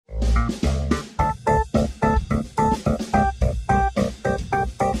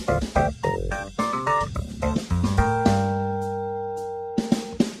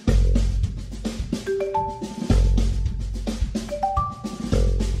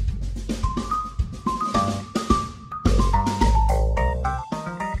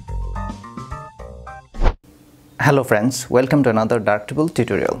Hello friends, welcome to another Darktable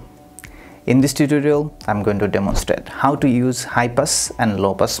tutorial. In this tutorial, I'm going to demonstrate how to use high pass and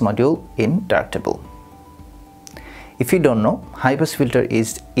low pass module in Darktable. If you don't know, high pass filter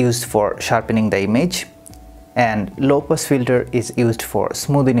is used for sharpening the image and low pass filter is used for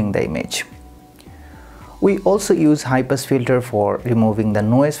smoothing the image. We also use high pass filter for removing the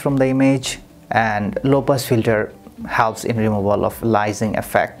noise from the image, and low pass filter helps in removal of aliasing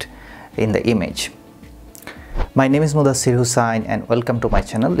effect in the image. My name is Mudassir Hussain and welcome to my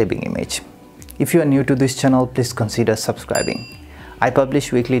channel Living Image. If you are new to this channel, please consider subscribing. I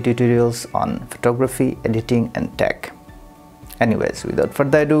publish weekly tutorials on photography, editing and tech. Anyways, without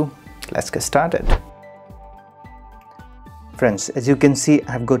further ado, let's get started. Friends, as you can see,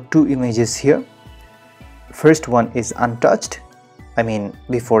 I've got two images here. First one is untouched,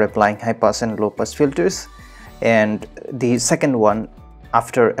 before applying high pass and low pass filters, and the second one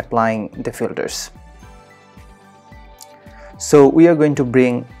after applying the filters. So we are going to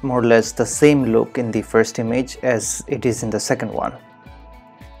bring more or less the same look in the first image as it is in the second one.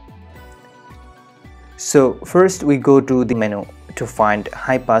 So first we go to the menu to find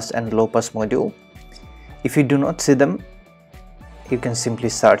high pass and low pass module. If you do not see them, you can simply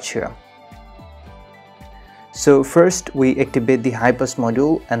search here. So first we activate the high pass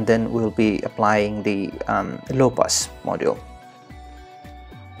module and then we'll be applying the low pass module.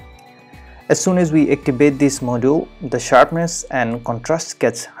 As soon as we activate this module, the sharpness and contrast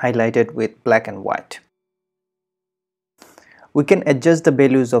gets highlighted with black and white. We can adjust the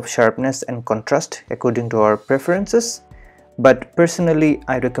values of sharpness and contrast according to our preferences, but personally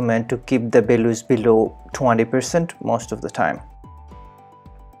I recommend to keep the values below 20% most of the time.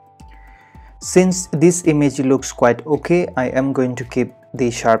 Since this image looks quite okay, I am going to keep the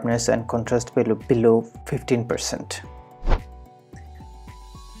sharpness and contrast value below 15%.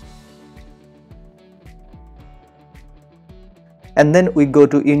 And then we go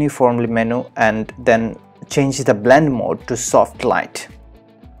to uniformly menu and then change the blend mode to soft light.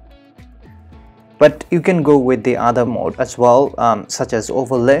 But you can go with the other mode as well, such as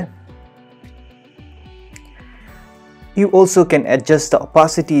overlay. You also can adjust the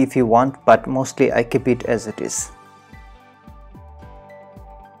opacity if you want, but mostly I keep it as it is.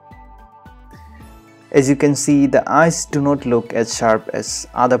 As you can see, the eyes do not look as sharp as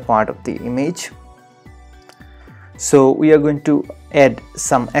other part of the image. So we are going to add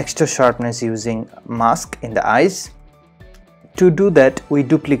some extra sharpness using mask in the eyes. To do that, we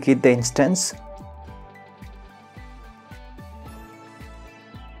duplicate the instance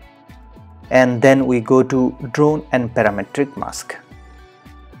and then we go to drone and parametric mask.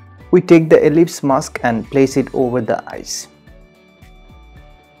 We take the ellipse mask and place it over the eyes.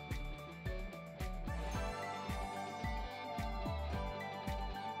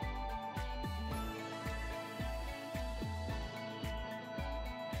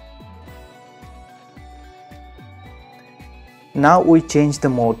 Now we change the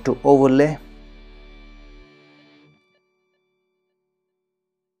mode to overlay.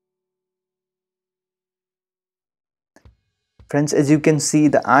 Friends, as you can see,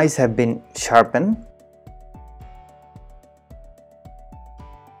 the eyes have been sharpened.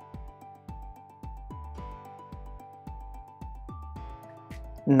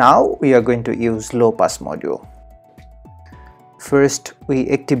 Now we are going to use low pass module. First we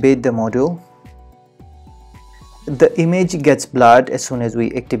activate the module. The image gets blurred as soon as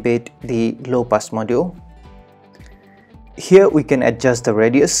we activate the low pass module. Here we can adjust the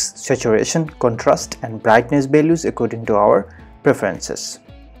radius, saturation, contrast and brightness values according to our preferences.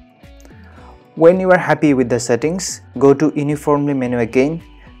 When you are happy with the settings, go to uniformly menu again.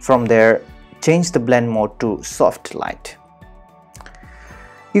 From there, change the blend mode to soft light.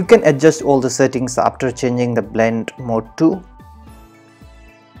 You can adjust all the settings after changing the blend mode too.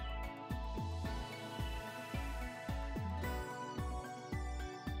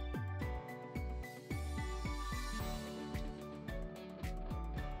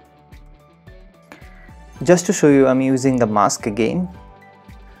 Just to show you, I'm using the mask again.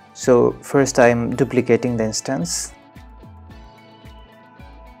 So first I am duplicating the instance.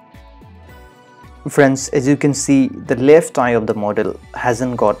 Friends, as you can see, the left eye of the model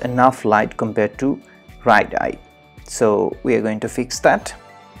hasn't got enough light compared to right eye. So we are going to fix that.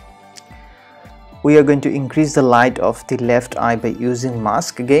 We are going to increase the light of the left eye by using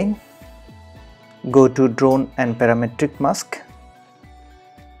mask again. Go to drone and parametric mask.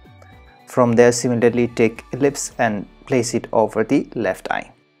 From there, similarly take ellipse and place it over the left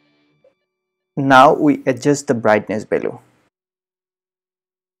eye. Now we adjust the brightness value.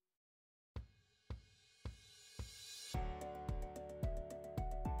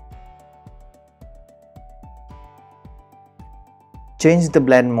 Change the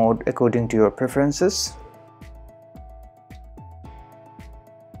blend mode according to your preferences.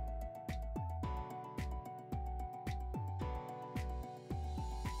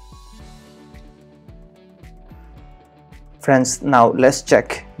 Friends, now let's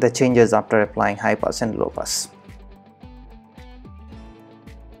check the changes after applying high pass and low pass.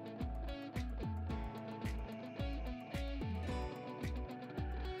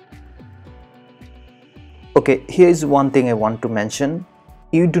 Okay, here is one thing I want to mention.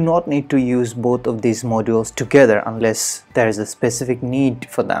 You do not need to use both of these modules together unless there is a specific need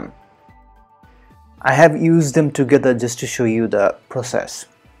for them. I have used them together just to show you the process.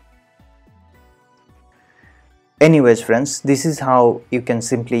 Anyways friends, this is how you can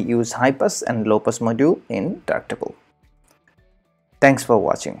simply use high pass and low pass module in Darktable. Thanks for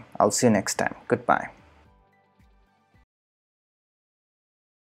watching. I'll see you next time. Goodbye.